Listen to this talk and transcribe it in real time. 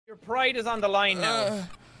Your pride is on the line now.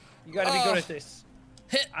 You gotta be good at this.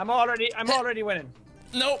 I'm already winning.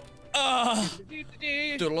 Nope. No!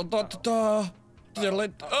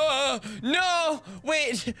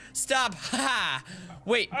 Wait! Stop! Ha!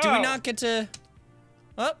 Wait, do we not get to...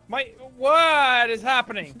 Oh. What is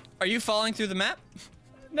happening? Are you falling through the map?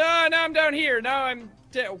 No, I'm down here. Now I'm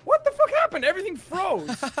dead. What the fuck happened? Everything froze.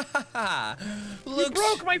 You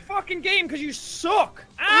broke my fucking game because you suck.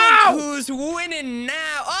 Ow! Look who's winning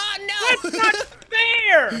now. Oh, no! That's not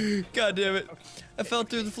fair! God damn it. I fell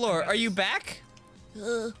through the floor. Are you back?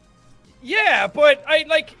 Yeah, but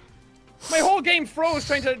my whole game froze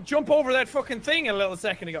trying to jump over that fucking thing a little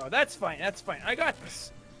second ago. That's fine. That's fine. I got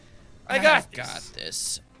this. I got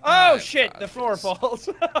this. Oh shit, the floor falls.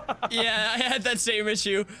 Yeah, I had that same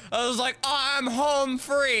issue. I was like, I'm home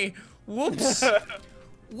free. Whoops.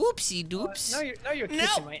 Whoopsie doops. Now you're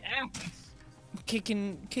kicking my ass.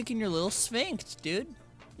 Kicking your little sphinx, dude.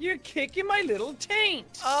 You're kicking my little taint.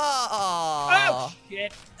 Oh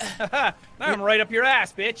shit. Now I'm right up your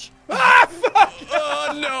ass, bitch. Ah, fuck!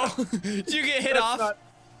 Oh no. Did you get hit off?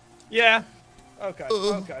 Yeah. Oh god.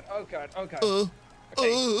 Oh god. Oh god. Oh god. Okay.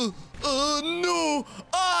 No! Oh,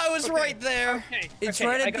 I was right there. Okay. It's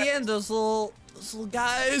right at the end. Those little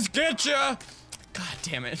guys get ya. God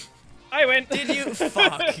damn it! I win. Did you?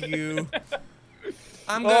 Fuck you.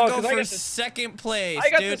 I'm gonna go for second place, I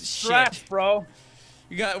got dude. the strats, bro.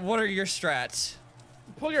 You got? What are your strats?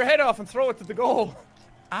 Pull your head off and throw it to the goal.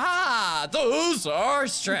 Ah, those are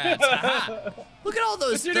strats. Look at all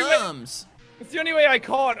those thumbs. It's the only way I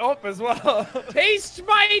caught up as well. Taste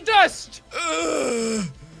my dust!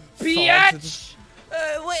 Biatch!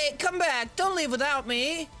 Wait, come back. Don't leave without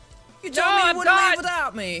me. You told me you wouldn't leave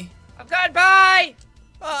without me. I'm gone, bye!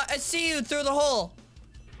 I see you through the hole.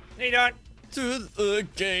 No, you don't. Through the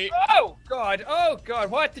gate. Oh, God. Oh,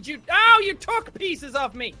 God. What did you... Oh, you took pieces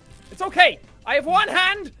of me. It's okay. I have one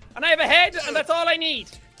hand, and I have a head, and that's all I need.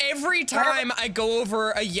 Every time I go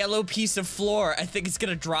over a yellow piece of floor, I think it's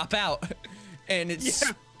gonna drop out. And it's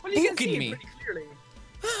spooking me.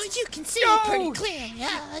 Oh, you can see it pretty clear.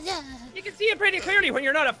 You can see it pretty clearly when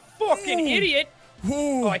you're not a fucking idiot.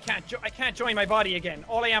 Ooh. Oh, I can't join my body again.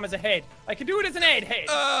 All I am is a head. I can do it as an head.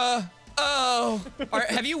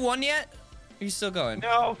 Have you won yet? Are you still going?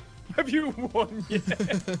 No. Have you won yet?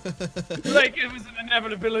 Like it was an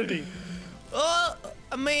inevitability. I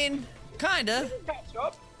mean, kinda. You can catch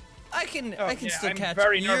up. I can still catch up. I'm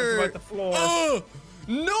very nervous about the floor. Oh,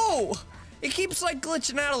 no! It keeps like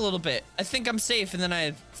glitching out a little bit. I think I'm safe, and then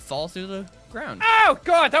I fall through the ground. Oh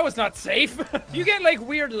god, that was not safe. You get like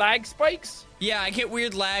weird lag spikes? Yeah, I get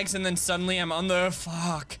weird lags, and then suddenly I'm on the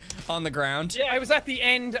ground. Yeah, I was at the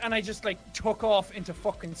end, and I just like took off into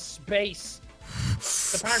fucking space.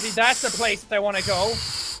 Apparently that's the place that I want to go.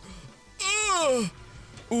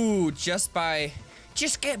 Ooh, just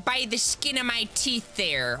get by the skin of my teeth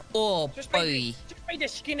there. Oh, boy. By the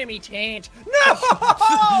skin of me taint. No!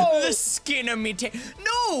 The skin of me taint.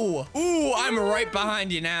 No! Ooh, I'm right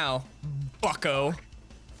behind you now, bucko.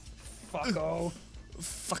 Fucko.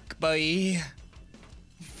 Fuck, boy.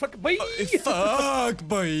 Fuck, boy. Fuck,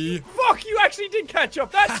 boy. Fuck, you actually did catch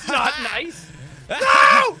up. That's not nice.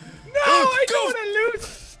 No! No, I don't want to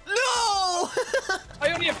lose. No!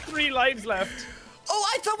 I only have 3 lives left. Oh,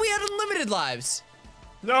 I thought we had unlimited lives.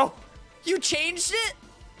 No. You changed it?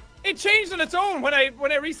 It changed on its own when I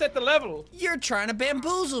reset the level. You're trying to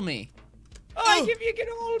bamboozle me. Oh, I give you a good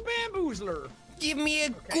old bamboozler. Give me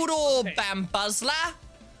a good old bamboozler.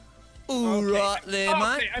 Ooh, right there,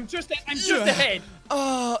 mate. Okay, I'm just ahead.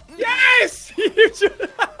 Oh, yes!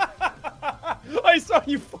 I saw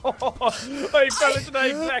you fall. I fell into the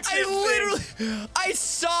exact same thing. I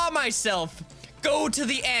saw myself go to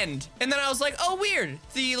the end, and then I was like, oh, weird.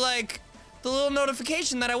 The little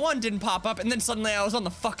notification that I won didn't pop up, and then suddenly I was on the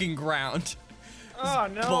fucking ground. Oh,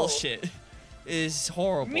 no. Bullshit. Is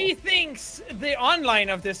horrible. Methinks the online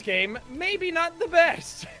of this game maybe not the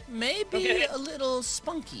best. Maybe a little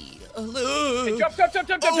spunky. A little... Hey, jump.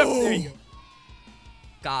 There you go.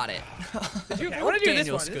 Got it. I want to do this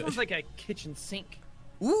one. This one's like a kitchen sink.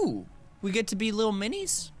 Ooh, we get to be little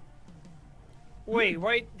minis? Wait.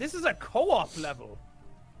 This is a co-op level.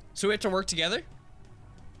 So we have to work together?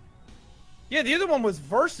 Yeah, the other one was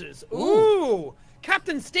versus. Ooh.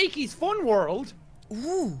 Captain Stakey's Fun World.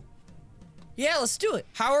 Ooh. Yeah, let's do it.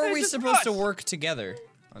 How are we supposed to work together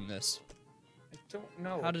on this? I don't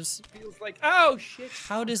know. How does... It feels like... Oh, shit.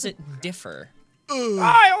 How does it differ?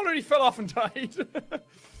 I already fell off and died.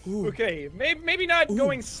 Okay, maybe not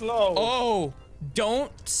going slow. Oh,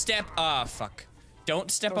 don't step... fuck.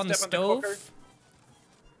 Don't step on the stove.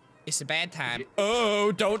 It's a bad time.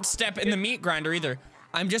 Oh, don't step in the meat grinder either.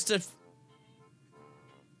 I'm just a...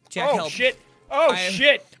 Jack, oh, help. shit. Oh,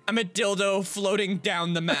 shit. I'm a dildo floating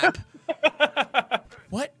down the map.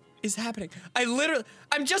 What is happening?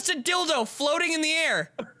 I'm just a dildo floating in the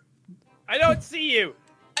air. I don't see you.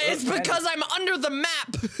 It's because I'm under the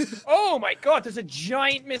map. Oh my god, there's a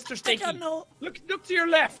giant Mr. Sticky. I don't know. Look to your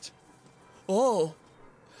left. Oh.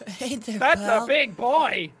 Hey there, That's pal. a big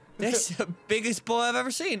boy. That's the biggest boy I've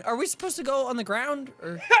ever seen. Are we supposed to go on the ground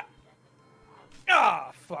or?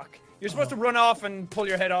 Ah, fuck. You're supposed to run off and pull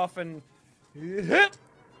your head off and...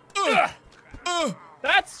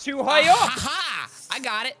 That's too high up. Ha! I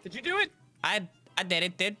got it. Did you do it? I did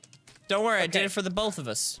it, dude. Don't worry, I did Okay. it for the both of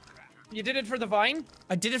us. You did it for the vine?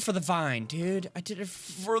 I did it for the vine, dude. I did it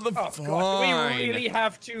for the Oh vine. god, do we really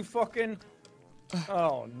have to fucking...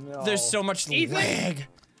 Oh no. There's so much Ethan? lag.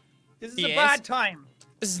 This is a bad time.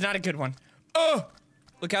 This is not a good one.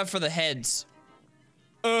 Look out for the heads.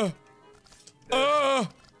 Ugh. I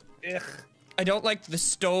don't like the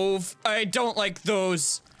stove. I don't like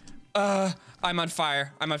those. I'm on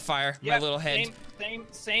fire. I'm on fire. Yep, My little head.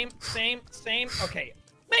 Same. Okay.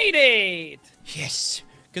 Made it! Yes.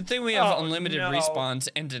 Good thing we have Oh, unlimited no. respawns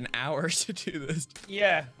and an hour to do this.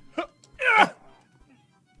 Yeah. Dude,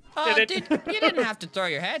 Did it. you didn't have to throw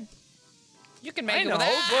your head. You can make I it know, with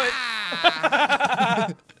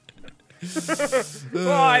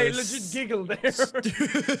Oh, I legit giggled there.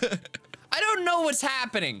 I don't know what's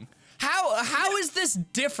happening. How is this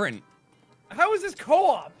different? How is this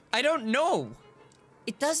co-op? I don't know.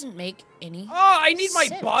 It doesn't make any. Oh, I need my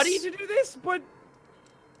sense. body to do this, but...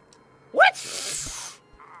 What?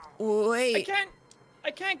 Wait.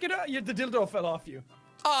 I can't get out. The dildo fell off you.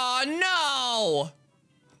 Oh no!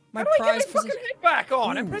 My How do I get my prize fucking possession. head back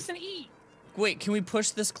on? I'm Ooh. pressing E. Wait, can we push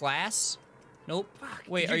this glass? Nope.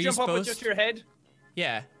 Wait, Did are you you jump up with supposed? just your head?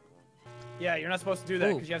 Yeah. Yeah, you're not supposed to do that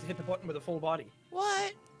Ooh. because you have to hit the button with a full body.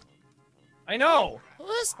 What? I know. Well,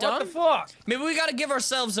 that's What the dumb. fuck? Maybe we gotta give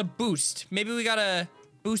ourselves a boost. Maybe we gotta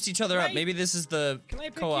boost each other Can up. I- Maybe this is the can I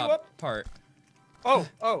pick you co-op up? part. Oh.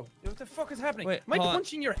 What the fuck is happening? Wait, Am I hold on.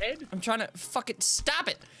 punching your head? I'm trying to fucking stop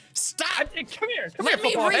it. Stop! Come here. Come Let here,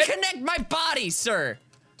 me football head. reconnect my body, sir.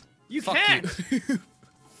 You Fuck can't. you.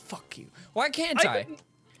 Fuck you. Why can't I?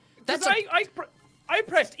 That's That's I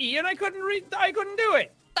pressed E and I couldn't do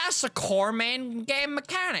it. That's a core main game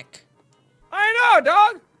mechanic. I know,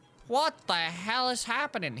 dog. What the hell is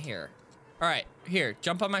happening here? All right, here,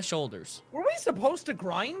 jump on my shoulders. Were we supposed to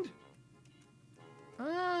grind?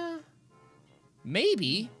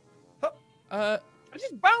 Maybe. I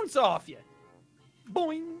just bounce off you.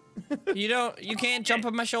 Boing. You can't jump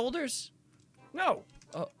on my shoulders? No.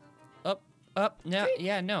 Up, no,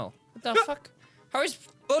 yeah, no. What the fuck? How are we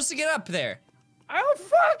supposed to get up there? I don't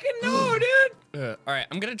fucking know, dude. All right,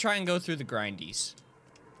 I'm gonna try and go through the grindies.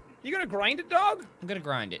 You gonna grind it, dog? I'm gonna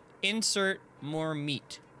grind it. Insert more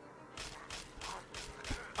meat.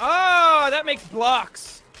 Oh, that makes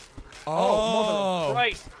blocks. Oh, Mother of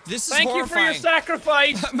Christ. This is Thank you for your horrifying.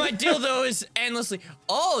 sacrifice. My dildo is endlessly.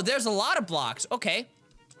 Oh, there's a lot of blocks. Okay.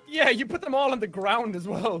 Yeah, you put them all on the ground as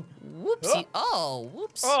well. Whoopsie. Oh,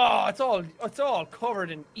 whoops. Oh, it's all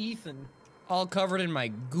covered in Ethan. All covered in my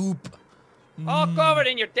goop. All covered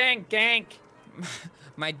in your dang gank.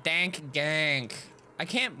 My dank gank. I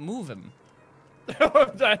can't move him.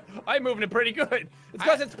 I'm moving it pretty good. It's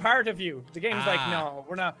because it's part of you. The game's like, Ah. no,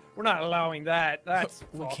 we're not allowing that. That's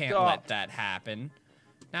We fucked can't up. let that happen.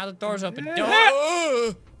 Now the door's open. Here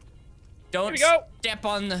Don't we go. step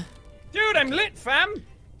on the. Dude, I'm lit, fam.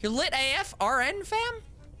 You're lit AF RN fam.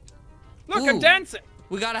 Look, Ooh. I'm dancing.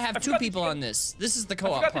 We gotta have two forgot that people you on this. This is the I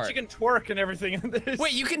co-op forgot part. that you can twerk and everything in this.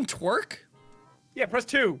 Wait, you can twerk? Yeah, press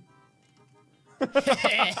 2. Look at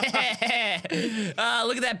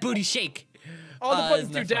that booty shake. All the buttons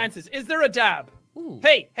isn't do that fun? dances. Is there a dab? Ooh.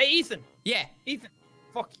 Hey, Ethan. Yeah. Ethan.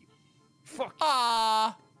 Fuck you. Fuck you.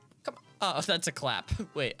 Ah. Come on. Oh, that's a clap.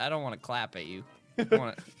 Wait, I don't want to clap at you. I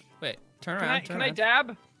want to. Wait, turn around. Can I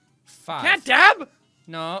dab? 5. Can't dab?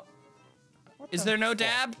 No. What Is the there no fuck,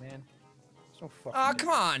 dab? Man? So fucking Oh, come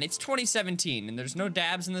on. It's 2017 and there's no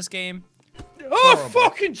dabs in this game. Oh, horrible.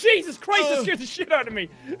 fucking Jesus Christ, that scared the shit out of me.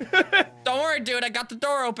 Don't worry, dude. I got the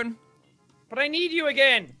door open. But I need you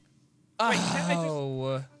again. Wait,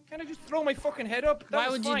 Oh. Can't I just throw my fucking head up? That Why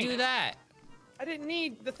was would fine. you do that? I didn't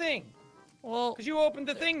need the thing. Well, Because you opened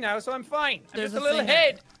the thing now, so I'm fine. I'm There's just a a little thing that-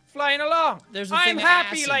 head flying along. There's a I'm thing that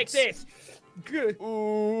happy like acids. this. Good.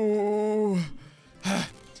 Ooh.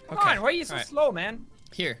 Come on, why are you so Alright. slow, man?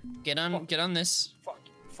 Here, get on this. Fuck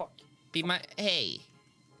you. Fuck you. Be my hey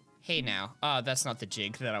now. Oh, that's not the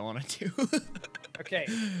jig that I want to do. Okay.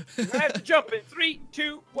 I have to jump in 3,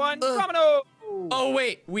 2, 1. Domino. go. Oh,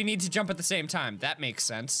 wait. We need to jump at the same time. That makes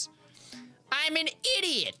sense. I'm an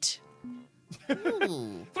idiot.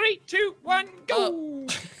 Ooh. 3, 2, 1, go.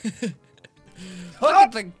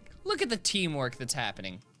 Look at the teamwork that's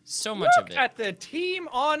happening. So much of it. Look at the team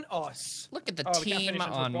on us. Look at the Oh, we can't team finish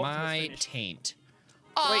until on both of us my finish. taint.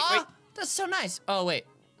 Wait, Aw, that's so nice. Oh, wait.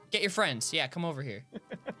 Get your friends. Yeah, come over here.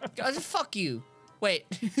 God, fuck you. Wait.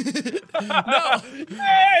 No.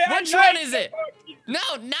 Hey, Which one is it? No,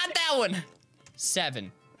 not that one.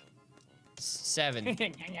 7. 7.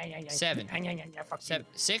 7. Fuck 7.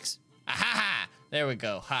 6. Aha! There we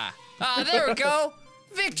go. Ha. Ah, there we go.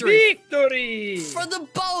 Victory Victory! for the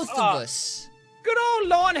both of us. Good old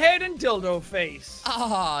lawn head and dildo face.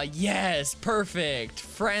 Ah, yes, perfect.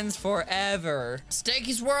 Friends forever.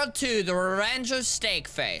 Steaky's World 2, the Revenge of Steak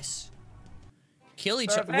Face. Kill each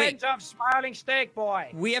other. Revenge Wait, of smiling steak boy.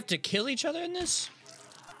 we have to kill each other in this?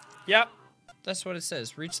 Yep. That's what it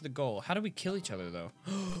says. Reach the goal. How do we kill each other, though?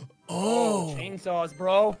 Oh, chainsaws,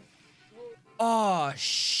 bro. Oh,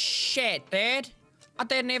 shit, dude. I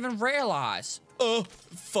didn't even realize.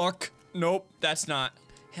 Fuck. Nope, that's not.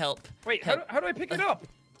 Help. Wait, Help. how do I pick it up?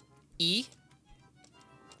 E?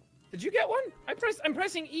 Did you get one? I'm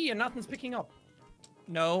pressing E and nothing's picking up.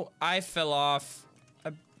 No, I fell off.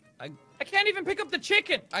 I can't even pick up the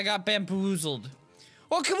chicken. I got bamboozled.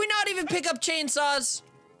 Well, can we not even pick up chainsaws?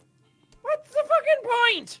 What's the fucking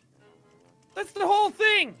point? That's the whole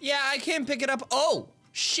thing. Yeah, I can't pick it up. Oh,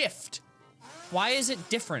 shift. Why is it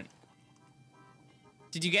different?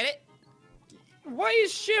 Did you get it? Why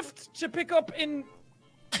is shift to pick up in...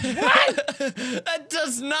 That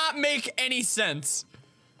does not make any sense.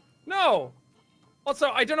 No. Also,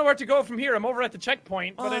 I don't know where to go from here. I'm over at the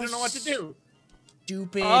checkpoint, but I don't know what to do.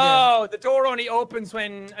 Stupid. Oh, the door only opens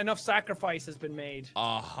when enough sacrifice has been made.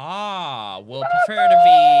 Aha. We'll prefer to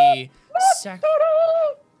be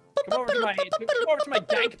Come over to my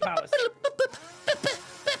dank palace.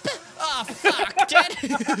 Oh, fuck,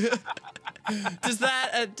 Dad. Does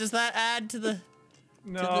that add to the...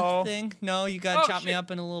 No. To the thing? No, you gotta chop me shit. up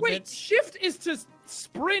in a little Wait, bit. shift is to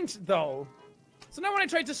sprint, though. So now when I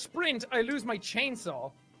try to sprint, I lose my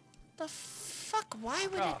chainsaw. The fuck? Why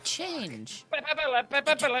would Oh, it change?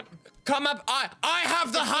 Come up. I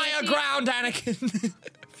have the higher ground, Anakin.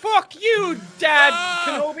 Fuck you, Dad Ah!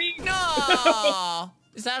 Kenobi. No.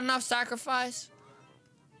 Is that enough sacrifice?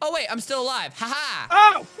 Oh wait, I'm still alive. Haha.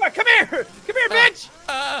 Oh, fuck, come here. Come here, bitch.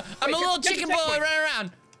 I'm a little get the chicken boy checkpoint. running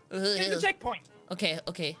around. Get the checkpoint. Okay,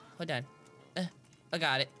 hold on. I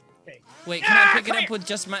got it. Okay. Wait, can I pick it come up here. with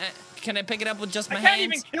just my? Can I pick it up with just my I can't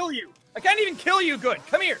hands? even kill you. I can't even kill you good.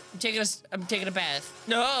 Come here. I'm taking a bath.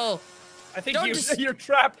 No. I think Don't just- you're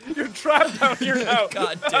trapped. You're trapped down here now.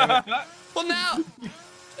 God damn it. Well now.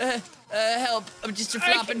 Help! I'm just a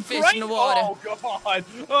flopping fish in the water. Oh god.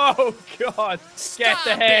 Oh god. Get the Stop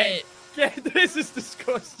head. it. This is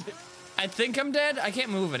disgusting. I think I'm dead. I can't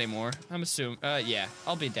move anymore. I'm assuming. Yeah,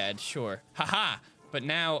 I'll be dead. Sure. Haha. But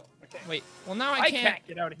now. Okay. Wait. Well, now I I can't. can't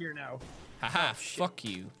get out of here now. Haha. Fuck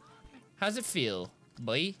you. How's it feel,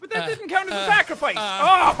 boy? But that didn't count as a sacrifice.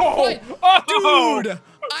 What? Oh, Dude,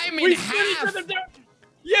 I'm in we slid each half. other down.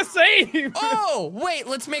 Yeah, same. Oh, wait.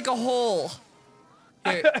 Let's make a hole.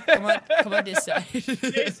 Here, come on this side. This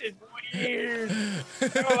is weird. I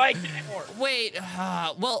don't like it anymore. Wait.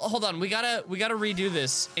 Well, hold on. We gotta redo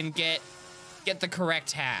this and get the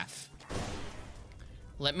correct half.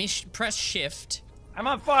 Let me press shift. I'm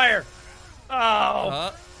on fire.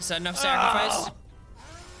 Oh. Is that enough sacrifice? Oh.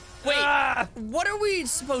 Wait, Ah. what are we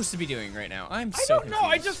supposed to be doing right now? I'm I so don't know.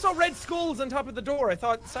 I confused. just saw red skulls on top of the door. I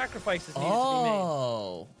thought sacrifices needed to be made.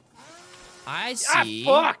 Oh, I Ah, see.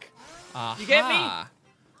 fuck. Aha. You get me?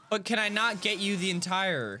 But can I not get you the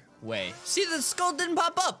entire way? See, the skull didn't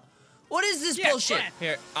pop up. What is this Yeah, bullshit? Brent.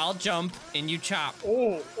 Here, I'll jump and you chop.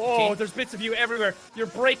 Oh, Okay. there's bits of you everywhere. You're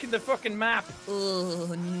breaking the fucking map.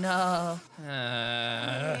 Oh no.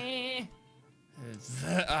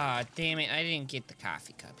 Damn it, I didn't get the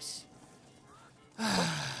coffee cups.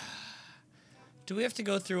 Do we have to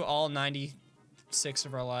go through all 96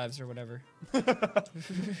 of our lives or whatever?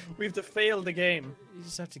 We have to fail the game. You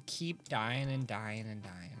just have to keep dying and dying and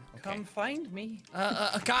dying. Okay. Come find me.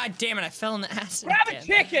 God damn it, I fell in the acid Grab a again.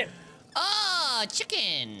 chicken. Oh,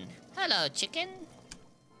 chicken. Hello, chicken.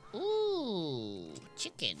 Ooh,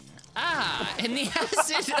 chicken. Ah, in the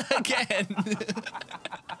acid again.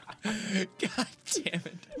 God damn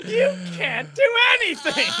it. You can't do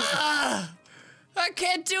anything. I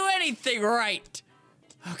can't do anything right.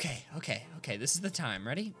 Okay, this is the time.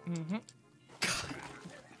 Ready? Mm-hmm. God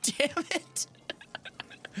damn it.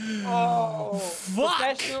 Oh, Fuck.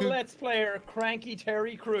 professional Let's Player, Cranky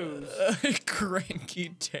Terry Crews. Cranky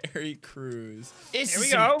Terry Crews. This Here we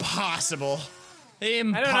is go. impossible. I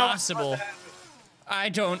don't know. Impossible. I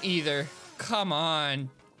don't either. Come on,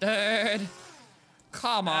 dude.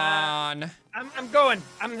 Come on. I'm going.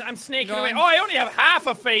 I'm snaking away. Going. Oh, I only have half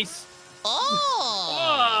a face.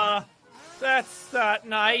 Oh! That's not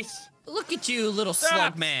nice. Look at you, little Stop.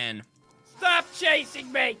 slug man. Stop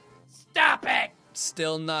chasing me. Stop it.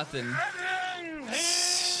 Still nothing.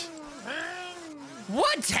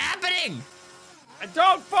 What's happening? I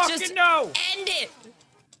don't fucking Just know. end it.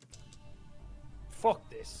 Fuck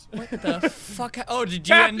this. What the fuck? Oh, did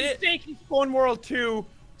you end Captain it? Stinky Fun World 2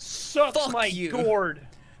 sucks Fuck my you. gourd.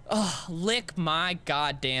 Oh, lick my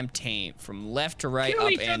goddamn taint from left to right, Kill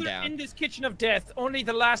up each and other down. in this kitchen of death. Only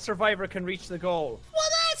the last survivor can reach the goal. Well,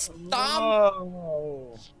 that's dumb.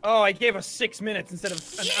 Oh, I gave us 6 minutes instead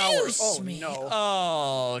of an hour. Excuse Oh me. no.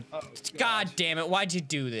 Oh, God damn it. Why'd you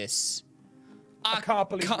do this? I can't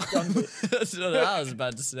believe you've done this. That's what I was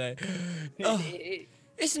about to say. Oh,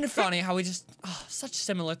 isn't it funny how we just, such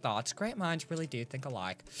similar thoughts. Great minds really do think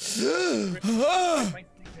alike. My thing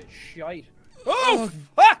is shite. Oh,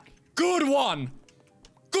 fuck! Good one.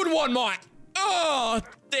 Good one, Mike. Oh,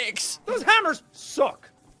 thanks. Those hammers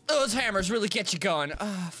suck. Those hammers really get you going.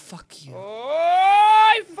 Oh, fuck you. Oh,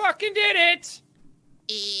 I fucking did it.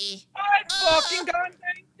 I fucking done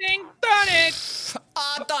it.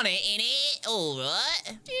 Done it, innit?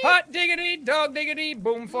 Alright. Hot diggity, dog diggity,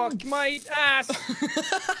 boom fuck my ass.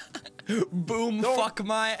 Boom, Don't- fuck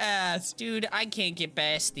my ass. Dude, I can't get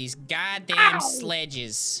past these goddamn Ow.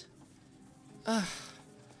 sledges.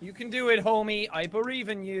 You can do it, homie. I believe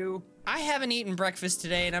in you. I haven't eaten breakfast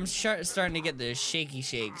today, and I'm starting to get the shaky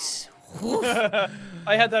shakes. I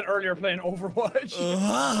had that earlier playing Overwatch.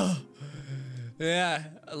 Yeah,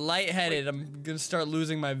 lightheaded. I'm gonna start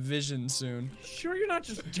losing my vision soon. Sure you're not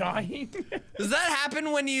just dying? Does that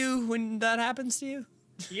happen when that happens to you?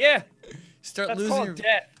 Yeah, Start that's losing called your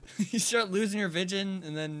death. you start losing your vision,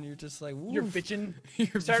 and then you're just like, woof. You're bitching.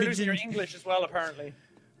 You're Start losing your bitching. English as well, apparently.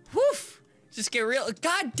 Woof. Just get real.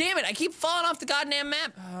 God damn it! I keep falling off the goddamn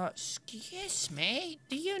map. Excuse me,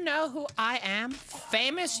 do you know who I am?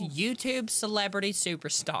 Famous YouTube celebrity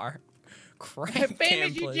superstar. Crank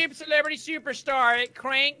Famous gameplay. YouTube celebrity superstar at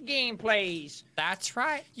CrankGameplays. That's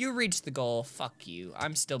right. You reached the goal. Fuck you.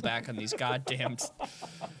 I'm still back on these goddamn.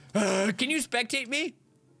 Can you spectate me?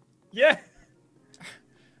 Yeah.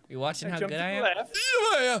 You watching how Jump good to I the am?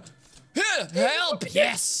 left. Help!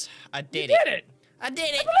 Yes, I did You it. did it. I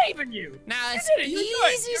did I it. believe in you. Now You it's did it. You're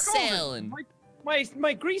good. easy You're golden. sailing.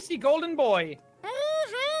 My greasy golden boy.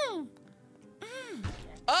 Mm-hmm.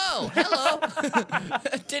 Oh, hello.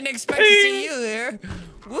 Didn't expect to see you here.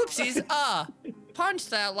 Whoopsies. Punch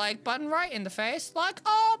that like button right in the face like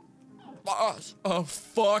boss. Oh,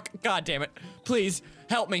 fuck. God damn it. Please,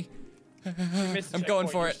 help me. I'm going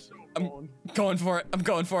for it. I'm going for it. I'm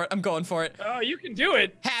going for it. I'm going for it. Oh, you can do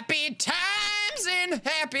it. Happy times in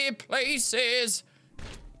happy places.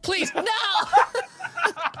 Please, no!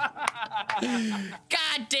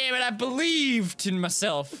 God damn it, I believed in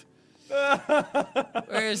myself.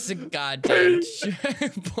 Where's the goddamn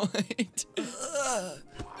checkpoint?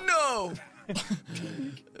 No!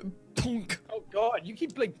 Punk. Oh god, you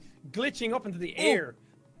keep like glitching up into the air.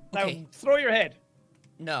 Now Okay. throw your head.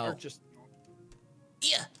 No. Or just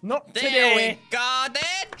Yeah. not There today. we go, then.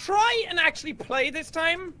 Try and actually play this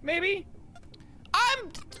time, maybe.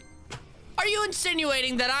 Are you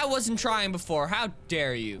insinuating that I wasn't trying before? How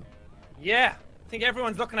dare you? Yeah. I think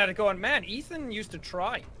everyone's looking at it going, man, Ethan used to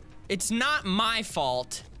try. It's not my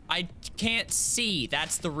fault. I can't see.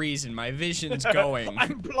 That's the reason. My vision's going.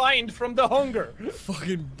 I'm blind from the hunger.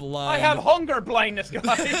 fucking blind. I have hunger blindness, guys.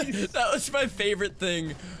 That was my favorite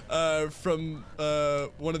thing from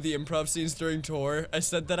one of the improv scenes during tour. I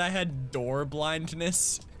said that I had door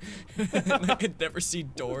blindness. And I could never see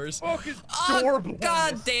doors. Fuck is door blindness.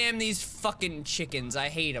 God damn these fucking chickens. I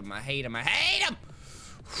hate them. I hate them. I hate them.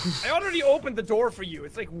 I already opened the door for you.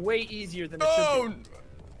 It's like way easier than it should be.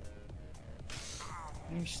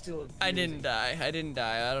 You still. I didn't die. I didn't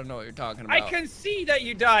die. I don't know what you're talking about. I can see that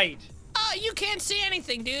you died. Oh, you can't see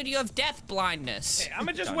anything, dude. You have death blindness. Okay, I'm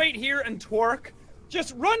gonna just Done. wait here and twerk.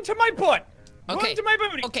 Just run to my butt. Okay. Run to my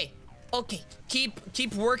booty. Okay. Okay.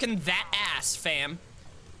 Keep working that ass, fam.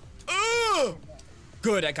 Ooh.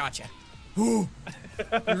 Good, I gotcha. Ooh.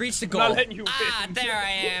 You reached the goal. Not letting you win. There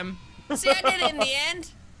I am. See, I did it in the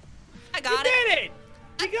end. I got You it. did it.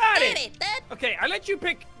 You got Did it. it, Dad. Okay, I'll let you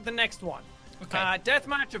pick the next one. Okay.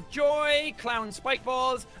 Deathmatch of Joy, Clown Spike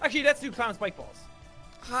Balls. Actually, let's do Clown Spike Balls.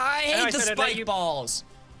 I know I hate the said I'd let spike you- balls.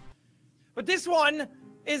 But this one,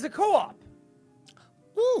 is a co-op.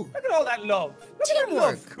 Ooh. Look at all that love. Look at that Teamwork.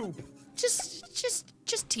 love, Coop.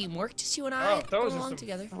 Just teamwork. Just you and I Oh, those going are along some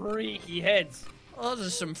together. freaky heads. Those are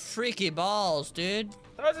some freaky balls, dude.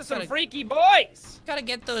 Those are some Gotta- freaky boys. Gotta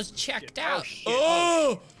get those checked Oh, out. shit.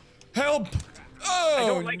 Oh, help! Oh, I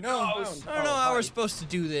don't like no. clowns. I don't know Oh, how hi. we're supposed to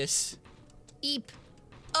do this. Eep.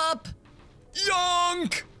 Up.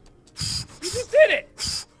 Yonk! You just did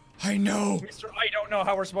it. I know. Mister, I don't know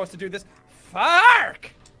how we're supposed to do this.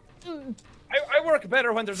 Fark! I work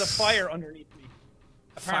better when there's a fire underneath me.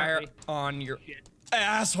 Fire Apparently. on your Shit.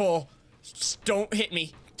 asshole. Just don't hit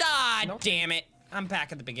me. Ah, Nope. damn it. I'm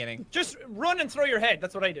back at the beginning. Just run and throw your head.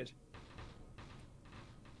 That's what I did.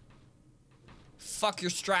 Fuck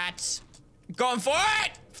your strats. Going for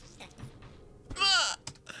it!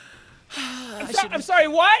 I'm sorry,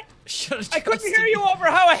 what? Should've I couldn't trusted hear you over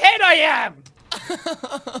how ahead I am.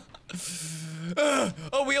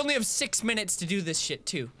 Oh, we only have 6 minutes to do this shit,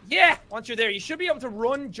 too. Yeah, once you're there, you should be able to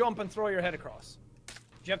run, jump, and throw your head across.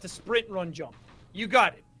 You have to sprint, run, jump. You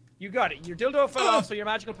got it. You got it. Your dildo fell off, so your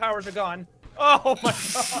magical powers are gone. Oh my god.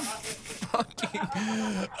 Fucking.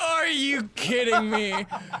 Are you kidding me?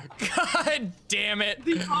 God damn it.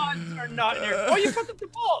 The odds are not there. Oh, you fucked up the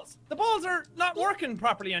balls. The balls are not working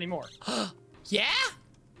properly anymore. Yeah?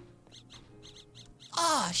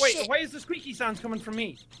 Oh, Wait, shit. why is the squeaky sounds coming from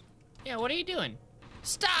me? Yeah, what are you doing?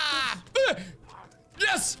 Stop!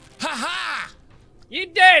 Yes! Ha-ha! You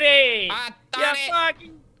did it! I You done it.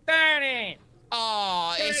 fucking done it!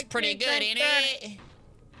 Oh, it's pretty good, ain't it?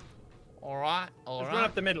 Alright, Just run alright.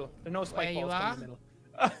 up the middle. There are no spike Where you balls coming are? in the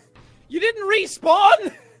middle. You didn't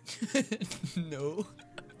respawn? No.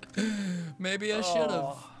 Maybe I should have,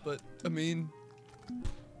 Oh. but I mean.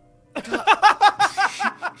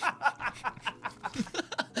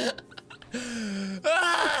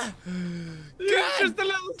 Ah! It's just a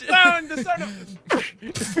little sound. The sound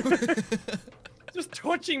of... Just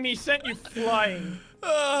touching me sent you flying.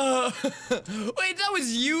 Wait, that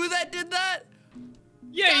was you that did that?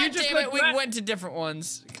 Yeah, God you just damn like it, we that. went to different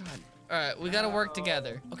ones. God. Alright, we gotta work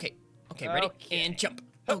together. Okay, okay, ready? Okay. And jump.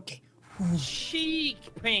 Okay. Cheek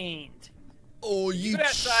paint. Oh, you Go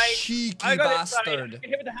that side. cheeky I got it side. bastard. You can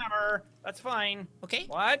hit with the hammer. That's fine. Okay.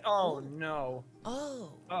 What? Oh no.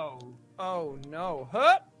 Oh. Oh. Oh no.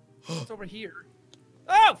 Huh? What's over here?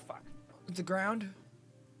 Oh fuck. The ground?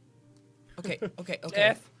 Okay, okay, okay.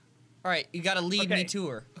 Death. Alright, you gotta lead me Okay. to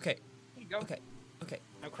her. Okay, There you go. okay, okay.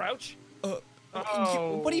 Now crouch. Oh,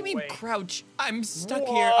 what do you mean wait. crouch? I'm stuck What?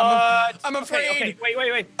 here. I'm afraid. Okay,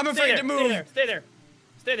 wait. I'm Stay afraid there, to move. Stay there. Stay there.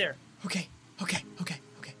 Stay there. Okay, okay, okay,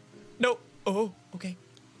 okay. No. Oh, okay.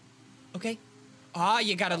 Okay. Ah,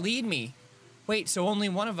 you gotta lead me. Wait, so only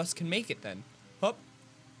one of us can make it then. Up.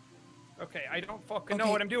 Okay, I don't fucking know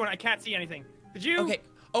Okay. what I'm doing. I can't see anything. Did you? Okay.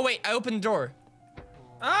 Oh wait, I opened the door.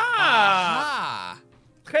 Ah. Ah.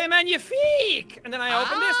 Okay, magnifique. And then I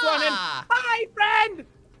open this one and Ah. hi, friend.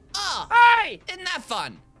 Oh, Hi. isn't that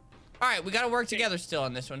fun? Alright, we gotta work together still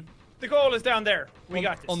on this one. The goal is down there. We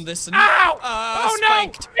got this. On this one. Ow! Oh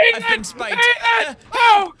spiked. no! I've been spiked. Ethan!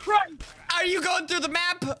 Oh Christ! Are you going through the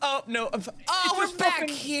map? Oh, no. Oh, we're just back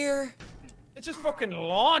fucking- here. It just fucking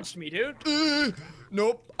launched me, dude.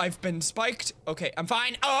 Nope, I've been spiked. Okay, I'm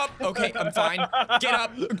fine. Up. Okay, I'm fine. Get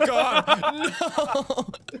up. God. No.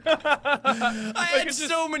 I had it's just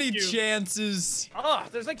so many you. chances. Ah,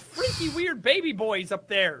 there's like freaky weird baby boys up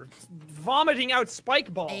there, vomiting out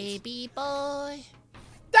spike balls. Baby boy.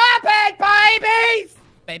 Stop it, babies!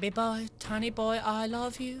 Baby boy, tiny boy, I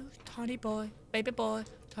love you. Tiny boy, baby boy,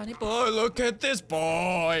 tiny boy. Oh, look at this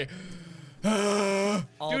boy.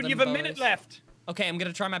 All Dude, them you have a minute boys. left. Okay, I'm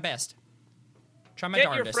gonna try my best. Try my Get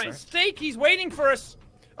darndest. your friend. sir. Steak, he's waiting for us.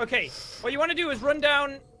 Okay, what you want to do is run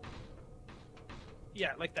down.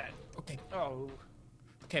 Yeah, like that. Okay. Oh,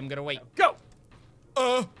 Okay, I'm gonna wait. go!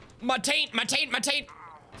 My taint.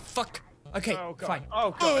 Fuck. Okay, Oh god. fine.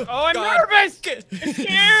 Oh god. Oh, I'm God. nervous. Get- I'm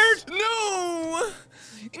scared. No.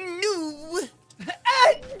 No.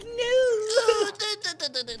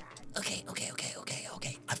 Okay.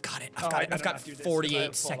 I've got it. Oh, I I've better got not do this. 48 I'll fall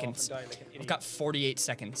off seconds. and die like an idiot. I've got 48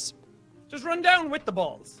 seconds. Just run down with the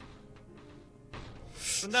balls.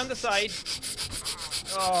 Run down the side.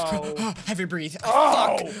 Oh. Heavy breathe.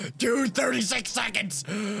 Oh. Fuck. Dude, 36 seconds.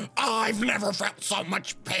 I've never felt so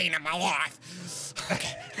much pain in my life.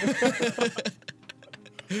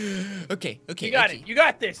 Okay. You got it. You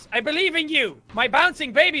got this. I believe in you. My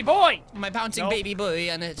bouncing baby boy. My bouncing Nope. baby boy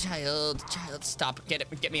and a child. Stop.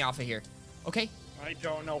 Get me off of here. Okay. I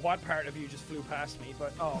don't know what part of you just flew past me,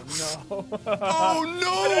 but oh no. Oh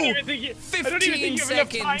no! I don't even think you, I don't even think you have enough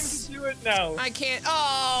time 15 to do it now. I can't.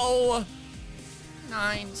 Oh.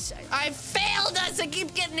 9. I failed us. I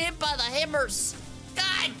keep getting hit by the hammers.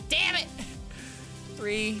 God damn it.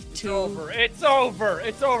 3, 2. It's over. It's over.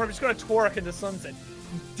 It's over. I'm just gonna twerk in the sunset.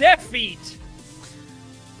 Defeat.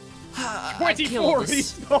 24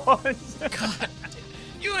 respawns. God.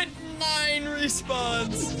 You had 9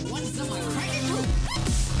 respawns.